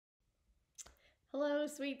Hello,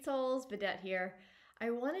 sweet souls. Vidette here.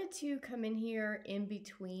 I wanted to come in here in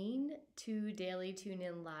between two daily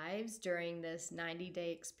tune-in lives during this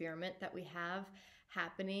 90-day experiment that we have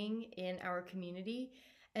happening in our community.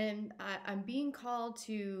 And I'm being called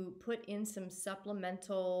to put in some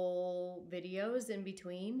supplemental videos in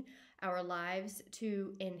between our lives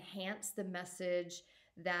to enhance the message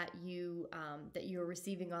that you're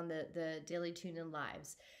receiving on the daily tune-in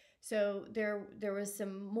lives. So there was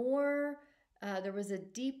some more there was a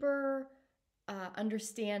deeper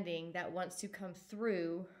understanding that wants to come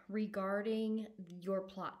through regarding your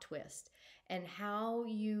plot twist and how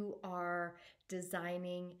you are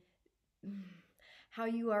designing, how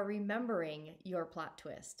you are remembering your plot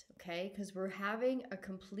twist, okay? Because we're having a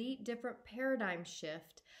complete different paradigm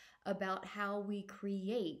shift about how we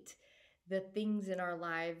create the things in our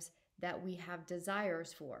lives that we have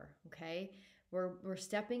desires for, okay? We're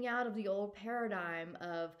stepping out of the old paradigm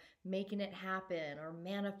of making it happen or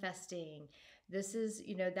manifesting. This is,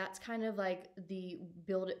 that's kind of like the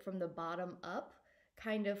build it from the bottom up,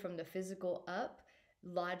 kind of from the physical up,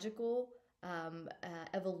 logical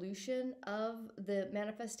evolution of the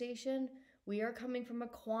manifestation. We are coming from a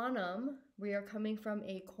quantum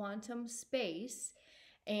space,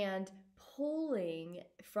 and pulling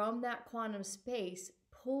from that quantum space,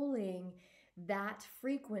 pulling that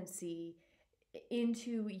frequency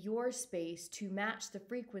into your space to match the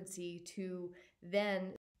frequency to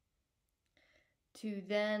then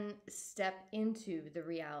step into the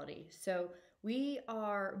reality. So we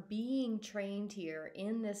are being trained here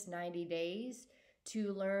in this 90 days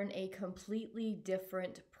to learn a completely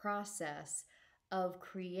different process of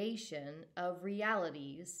creation of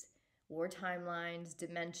realities or timelines,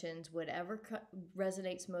 dimensions, whatever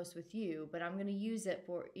resonates most with you. But I'm going to use it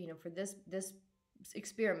for this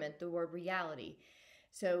experiment, the word reality.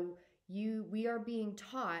 So we are being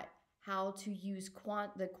taught how to use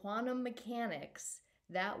the quantum mechanics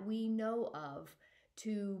that we know of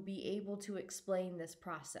to be able to explain this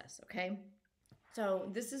process, okay?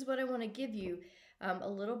 So this is what I want to give you, a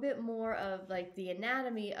little bit more of like the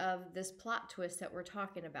anatomy of this plot twist that we're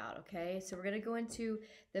talking about, okay? So we're going to go into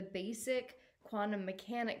the basic quantum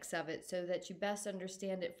mechanics of it so that you best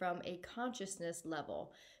understand it from a consciousness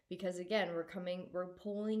level. Because again, we're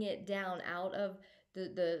pulling it down out of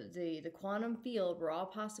the quantum field where all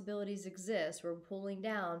possibilities exist. We're pulling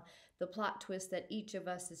down the plot twist that each of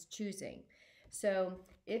us is choosing. So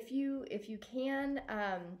if you can,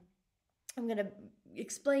 I'm going to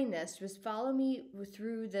explain this. Just follow me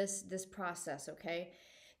through this process, okay?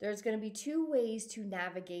 There's going to be two ways to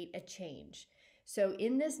navigate a change. So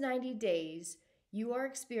in this 90 days, you are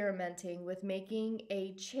experimenting with making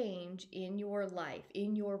a change in your life,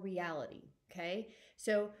 in your reality, okay?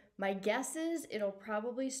 So my guess is it'll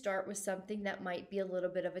probably start with something that might be a little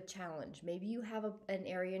bit of a challenge. Maybe you have an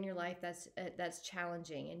area in your life that's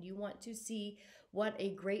challenging and you want to see what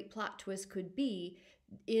a great plot twist could be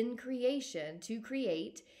in creation to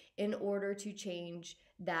create in order to change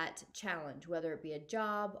that challenge, whether it be a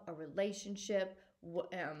job, a relationship,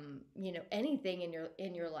 anything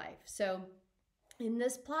in your life. So in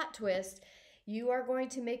this plot twist, you are going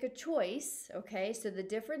to make a choice, okay? So the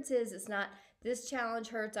difference is it's not this challenge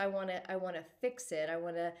hurts, I want to fix it. I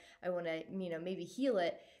want to maybe heal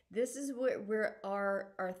it. This is where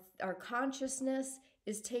our consciousness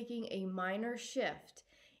is taking a minor shift,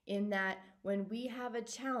 in that when we have a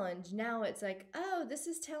challenge, now it's like, oh, this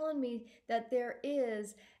is telling me that there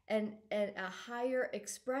is a higher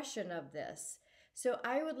expression of this. So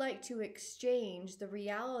I would like to exchange the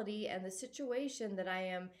reality and the situation that I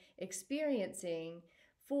am experiencing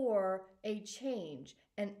for a change,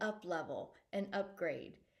 an up level, an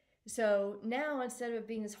upgrade. So now, instead of it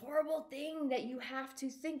being this horrible thing that you have to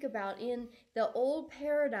think about in the old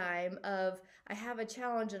paradigm of I have a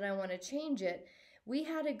challenge and I want to change it, we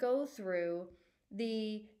had to go through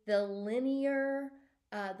the linear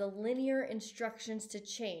instructions to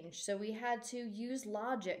change. So we had to use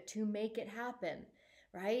logic to make it happen,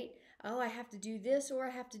 right? Oh, I have to do this or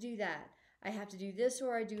I have to do that. I have to do this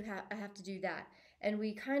or I have to do that. And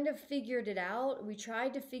we kind of figured it out. We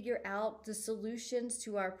tried to figure out the solutions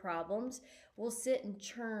to our problems. We'll sit and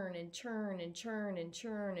churn and churn and churn and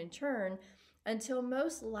churn and churn until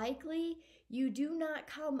most likely you do not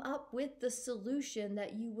come up with the solution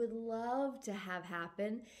that you would love to have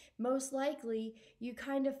happen. Most likely you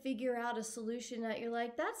kind of figure out a solution that you're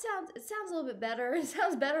like, it sounds a little bit better. It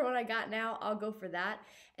sounds better what I got now. I'll go for that.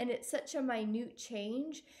 And it's such a minute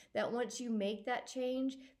change that once you make that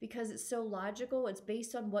change, because it's so logical, it's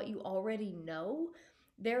based on what you already know,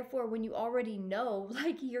 Therefore, when you already know,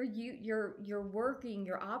 like you're working,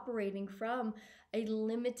 you're operating from a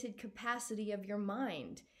limited capacity of your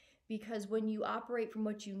mind. Because when you operate from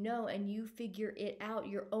what you know and you figure it out,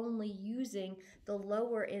 you're only using the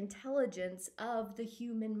lower intelligence of the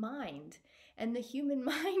human mind. And the human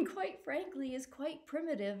mind, quite frankly, is quite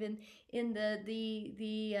primitive in the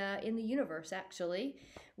universe. Actually,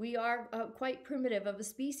 we are quite primitive of a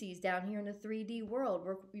species down here in the 3D world.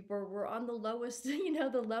 We're on the lowest,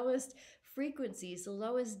 the lowest frequencies, the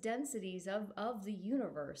lowest densities of the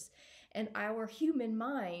universe. And our human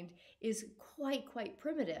mind is quite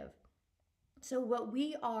primitive. So, what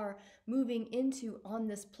we are moving into on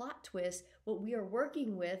this plot twist, what we are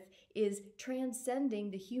working with is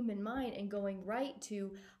transcending the human mind and going right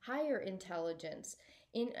to higher intelligence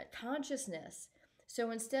in consciousness.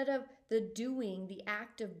 So, instead of the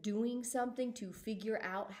act of doing something to figure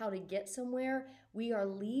out how to get somewhere, we are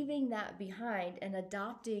leaving that behind and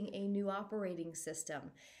adopting a new operating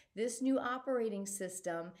system. This new operating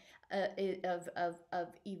system of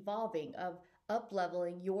evolving, of up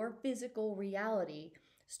leveling your physical reality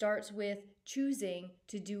starts with choosing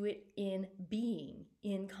to do it in being,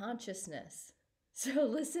 in consciousness. So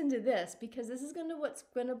listen to this, because this is what's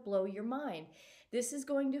going to blow your mind. This is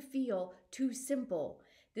going to feel too simple.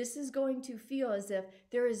 This is going to feel as if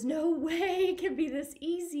there is no way it can be this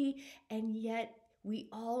easy, and yet we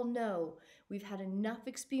all know we've had enough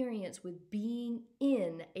experience with being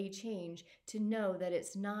in a change to know that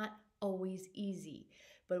it's not always easy.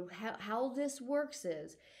 But how this works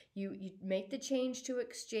is you make the change to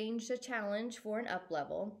exchange the challenge for an up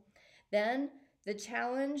level. Then the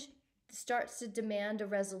challenge starts to demand a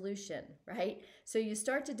resolution, right? So you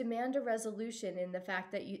start to demand a resolution in the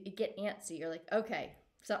fact that you get antsy. You're like, okay,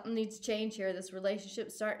 something needs to change here. This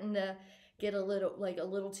relationship's starting to get a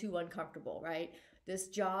little too uncomfortable, right? This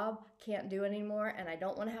job can't do anymore, and I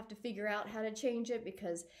don't want to have to figure out how to change it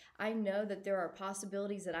because I know that there are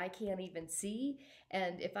possibilities that I can't even see.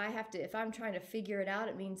 And if I'm trying to figure it out,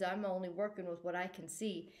 it means I'm only working with what I can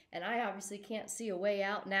see, and I obviously can't see a way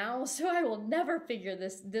out now, so I will never figure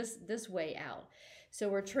this way out. So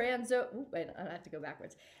wait, I have to go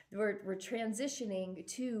backwards. We're transitioning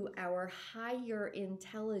to our higher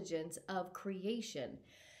intelligence of creation.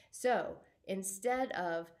 So instead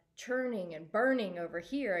of churning and burning over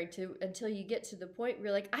here until you get to the point where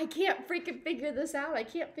you're like, I can't freaking figure this out. I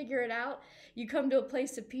can't figure it out. You come to a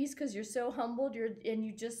place of peace because you're so humbled, and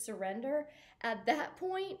you just surrender. At that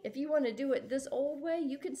point, if you want to do it this old way,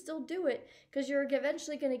 you can still do it, because you're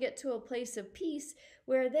eventually going to get to a place of peace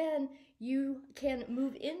where then you can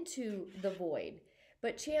move into the void.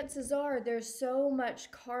 But chances are there's so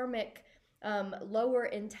much karmic lower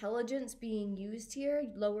intelligence being used here,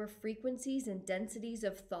 lower frequencies and densities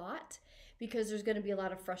of thought, because there's going to be a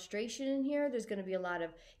lot of frustration in here. There's going to be a lot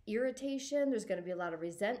of irritation. There's going to be a lot of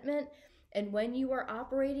resentment. And when you are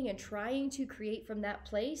operating and trying to create from that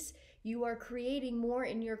place, you are creating more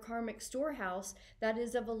in your karmic storehouse that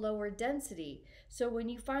is of a lower density. So when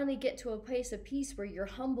you finally get to a place of peace where you're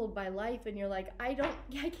humbled by life and you're like, I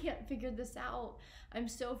can't figure this out. I'm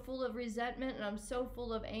so full of resentment and I'm so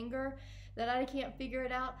full of anger that I can't figure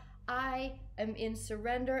it out. I am in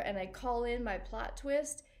surrender and I call in my plot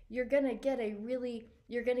twist. You're going to get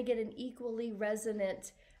an equally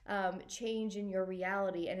resonant change in your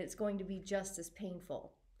reality, and it's going to be just as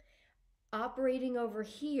painful. Operating over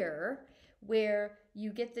here, where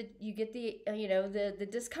you get the the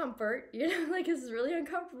discomfort, like, this is really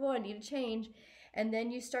uncomfortable, I need to change, and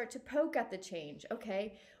then you start to poke at the change.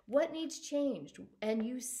 Okay, what needs changed? And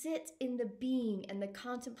you sit in the being and the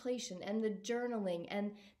contemplation and the journaling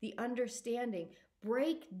and the understanding.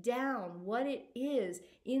 Break down what it is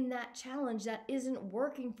in that challenge that isn't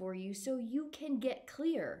working for you so you can get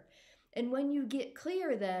clear. And when you get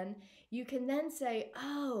clear, then you can then say,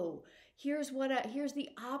 oh, here's the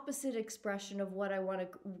opposite expression of what I want to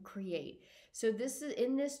create. So this is,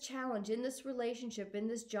 in this challenge, in this relationship, in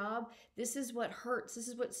this job, this is what hurts. This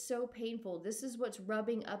is what's so painful. This is what's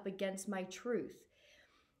rubbing up against my truth.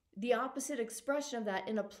 The opposite expression of that,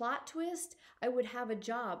 in a plot twist, I would have a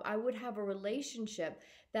job. I would have a relationship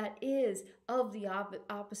that is of the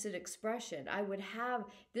opposite expression. I would have,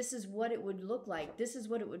 this is what it would look like. This is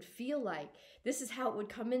what it would feel like. This is how it would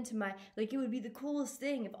come into my, like, it would be the coolest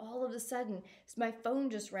thing if all of a sudden my phone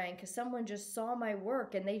just rang because someone just saw my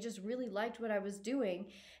work and they just really liked what I was doing.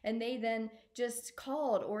 And they then just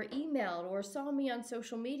called or emailed or saw me on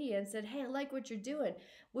social media and said, hey, I like what you're doing.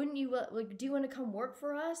 Wouldn't you do you want to come work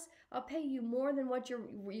for us? I'll pay you more than what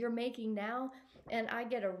you're making now, and I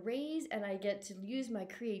get a raise, and I get to use my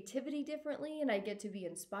creativity differently, and I get to be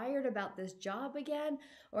inspired about this job again,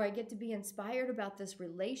 or I get to be inspired about this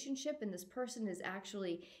relationship, and this person is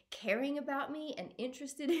actually caring about me and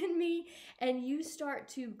interested in me. And you start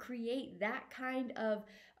to create that kind of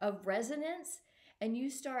resonance, and you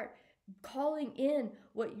start calling in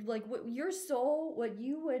what your soul, what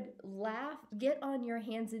you would laugh, get on your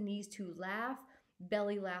hands and knees to laugh,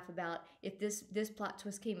 belly laugh about if this plot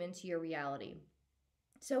twist came into your reality.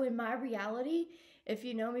 So in my reality, if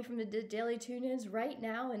you know me from the daily tune-ins, right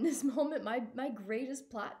now in this moment, my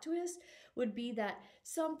greatest plot twist would be that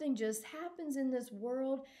something just happens in this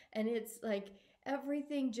world, and it's like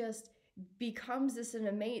everything just becomes this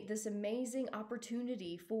amazing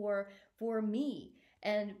opportunity for me.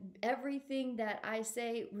 And everything that I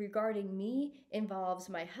say regarding me involves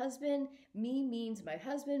my husband. Me means my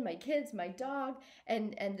husband, my kids, my dog,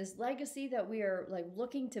 and this legacy that we are like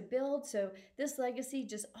looking to build. So this legacy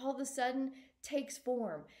just all of a sudden takes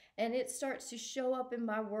form, and it starts to show up in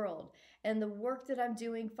my world, and the work that I'm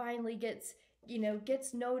doing finally gets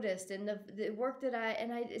noticed, and the work that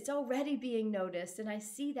it's already being noticed, and I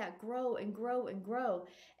see that grow and grow and grow.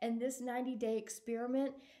 And this 90-day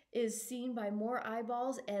experiment is seen by more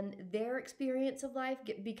eyeballs, and their experience of life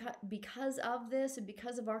because of this and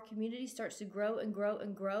because of our community starts to grow and grow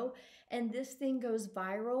and grow. And this thing goes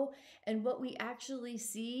viral, and what we actually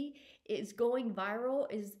see is going viral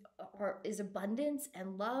is abundance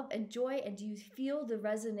and love and joy. And do you feel the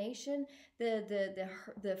resonance?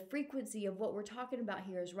 The frequency of what we're talking about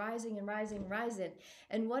here is rising and rising and rising.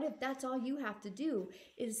 And what if that's all you have to do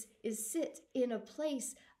is sit in a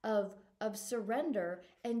place of surrender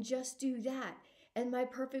and just do that? And my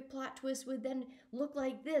perfect plot twist would then look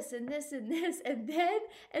like this and this and this, and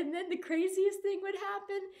then the craziest thing would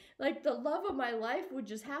happen. Like the love of my life would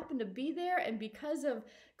just happen to be there, and because of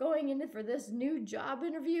going in for this new job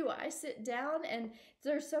interview, I sit down and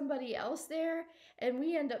there's somebody else there, and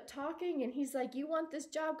we end up talking, and he's like, you want this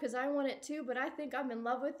job because I want it too, but I think I'm in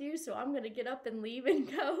love with you, so I'm gonna get up and leave and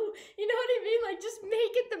go. You know what I mean? Like, just make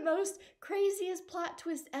it the most craziest plot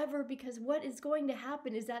twist ever, because what is going to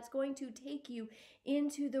happen is that's going to take you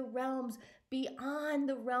into the realms beyond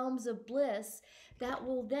the realms of bliss, that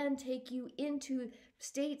will then take you into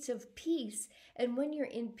states of peace. And when you're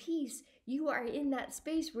in peace, you are in that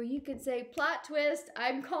space where you can say, plot twist,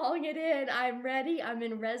 I'm calling it in, I'm ready, I'm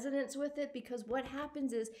in resonance with it. Because what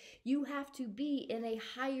happens is you have to be in a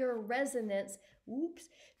higher resonance,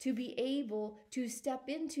 to be able to step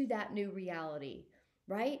into that new reality,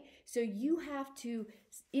 right? So you have to,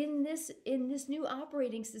 in this new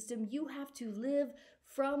operating system, you have to live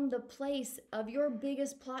from the place of your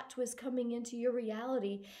biggest plot twist coming into your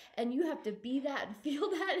reality, and you have to be that and feel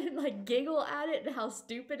that and like giggle at it and how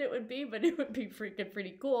stupid it would be, but it would be freaking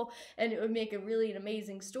pretty cool, and it would make a really an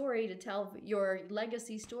amazing story to tell your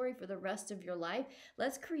legacy story for the rest of your life.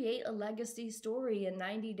 Let's create a legacy story in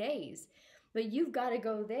 90 days. But you've got to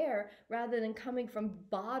go there rather than coming from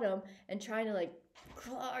bottom and trying to like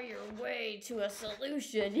claw your way to a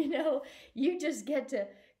solution. You just get to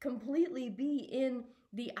completely be in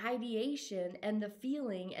the ideation and the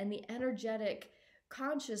feeling and the energetic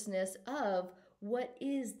consciousness of what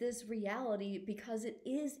is this reality, because it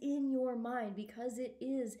is in your mind, because it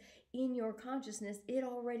is in your consciousness. It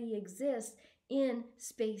already exists in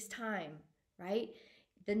space-time, right?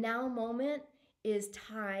 The now moment is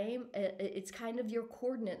time. It's kind of your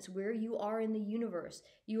coordinates, where you are in the universe.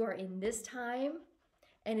 You are in this time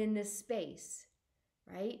and in this space,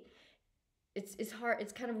 right? It's hard.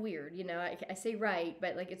 It's kind of weird, I say right,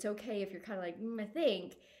 but like it's okay if you're kind of like, I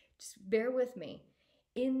think. Just bear with me.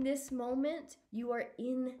 In this moment, you are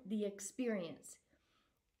in the experience.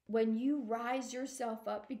 When you rise yourself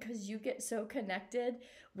up because you get so connected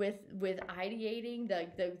with ideating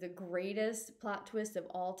the greatest plot twist of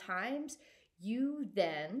all times, you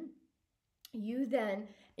then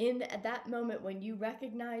in that moment, when you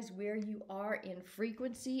recognize where you are in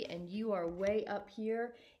frequency and you are way up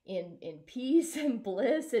here in peace and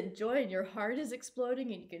bliss and joy, and your heart is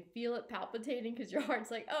exploding and you can feel it palpitating because your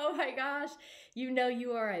heart's like, oh my gosh,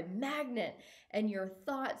 you are a magnet, and your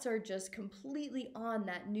thoughts are just completely on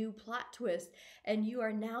that new plot twist, and you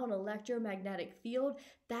are now an electromagnetic field.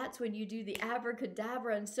 That's when you do the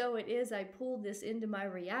abracadabra, and so it is, I pulled this into my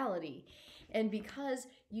reality. And because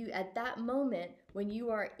you, at that moment, when you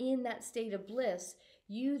are in that state of bliss,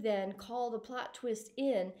 you then call the plot twist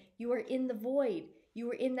in. You are in the void.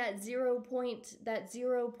 You are in that 0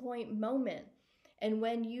 point moment. And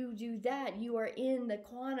when you do that, you are in the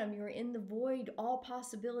quantum, you're in the void. All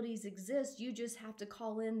possibilities exist. You just have to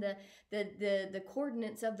call in the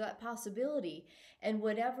coordinates of that possibility. And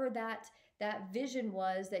whatever that that vision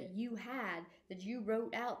was that you had, that you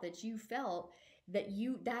wrote out, that you felt,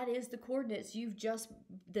 that is the coordinates you've just,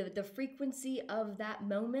 the frequency of that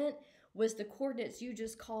moment was the coordinates you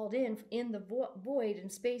just called in the void in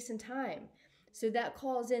space and time. So that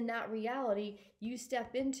calls in that reality, you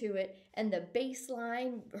step into it, and the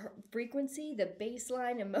baseline frequency, the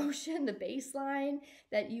baseline emotion, the baseline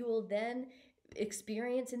that you will then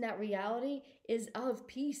experience in that reality is of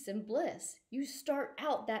peace and bliss. You start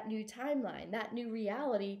out that new timeline, that new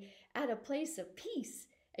reality at a place of peace,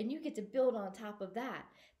 and you get to build on top of that.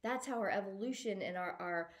 That's how our evolution and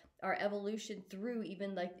our evolution through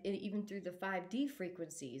even through the 5D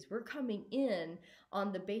frequencies. We're coming in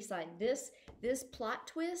on the baseline. This plot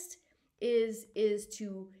twist is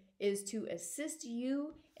to assist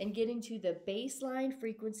you in getting to the baseline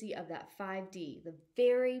frequency of that 5D, the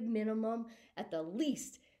very minimum at the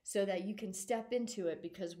least, so that you can step into it.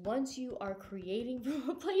 Because once you are creating from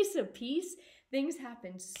a place of peace, things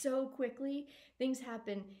happen so quickly, things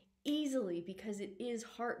happen easily, because it is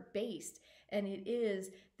heart-based, and it is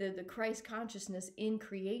the Christ consciousness in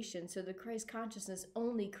creation. So the Christ consciousness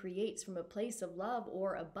only creates from a place of love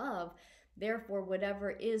or above. Therefore, whatever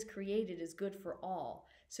is created is good for all.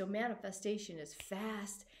 So manifestation is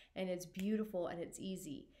fast, and it's beautiful, and it's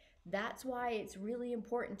easy. That's why it's really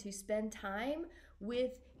important to spend time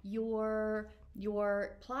with your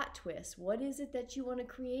plot twist. What is it that you want to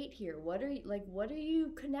create here? What are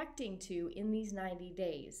you connecting to in these 90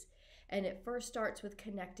 days? And it first starts with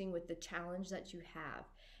connecting with the challenge that you have,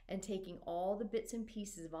 and taking all the bits and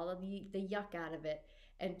pieces of all of the yuck out of it,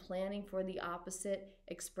 and planning for the opposite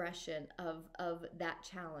expression of that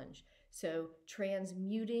challenge. So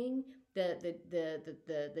transmuting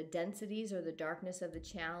the densities or the darkness of the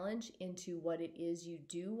challenge into what it is you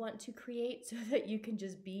do want to create, so that you can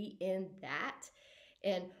just be in that.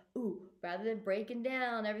 And rather than breaking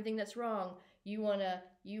down everything that's wrong, you want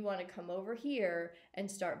to come over here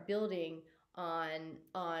and start building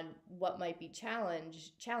on what might be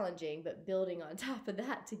challenging, but building on top of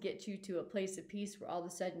that to get you to a place of peace, where all of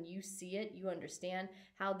a sudden you see it, you understand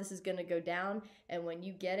how this is going to go down. And when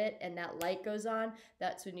you get it and that light goes on,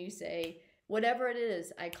 that's when you say, whatever it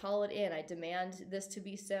is, I call it in. I demand this to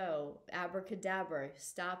be so. Abracadabra.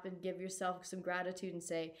 Stop and give yourself some gratitude and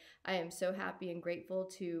say, I am so happy and grateful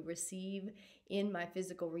to receive in my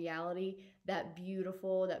physical reality that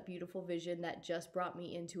beautiful vision that just brought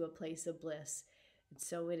me into a place of bliss. And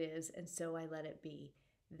so it is, and so I let it be.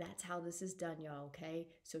 That's how this is done, y'all, okay?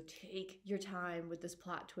 So take your time with this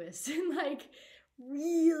plot twist and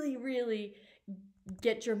really, really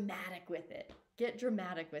get dramatic with it. Get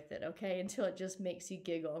dramatic with it, okay? Until it just makes you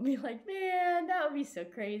giggle and be like, man, that would be so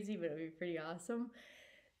crazy, but it would be pretty awesome.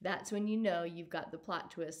 That's when you know you've got the plot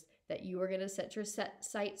twist that you are going to set your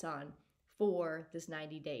sights on for this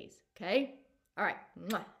 90 days, okay? All right.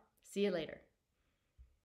 Mwah. See you later.